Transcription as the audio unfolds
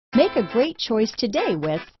Make a great choice today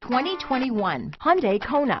with 2021 Hyundai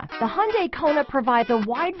Kona. The Hyundai Kona provides a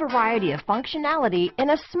wide variety of functionality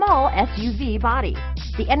in a small SUV body.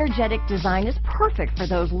 The energetic design is perfect for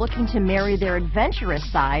those looking to marry their adventurous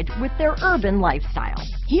side with their urban lifestyle.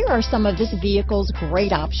 Here are some of this vehicle's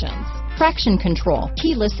great options: traction control,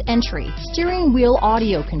 keyless entry, steering wheel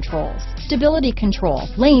audio controls, stability control,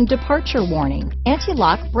 lane departure warning,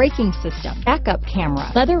 anti-lock braking system, backup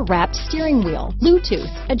camera, leather-wrapped steering wheel, Bluetooth,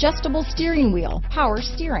 adjustable steering wheel, power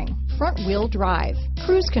steering, front-wheel drive,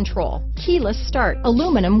 cruise control, keyless start,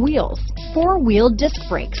 aluminum wheels, four-wheel disc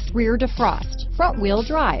brakes, rear defrost, front-wheel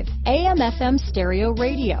drive, AM/FM stereo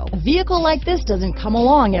radio. A vehicle like this doesn't come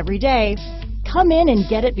along every day. Come in and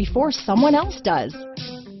get it before someone else does.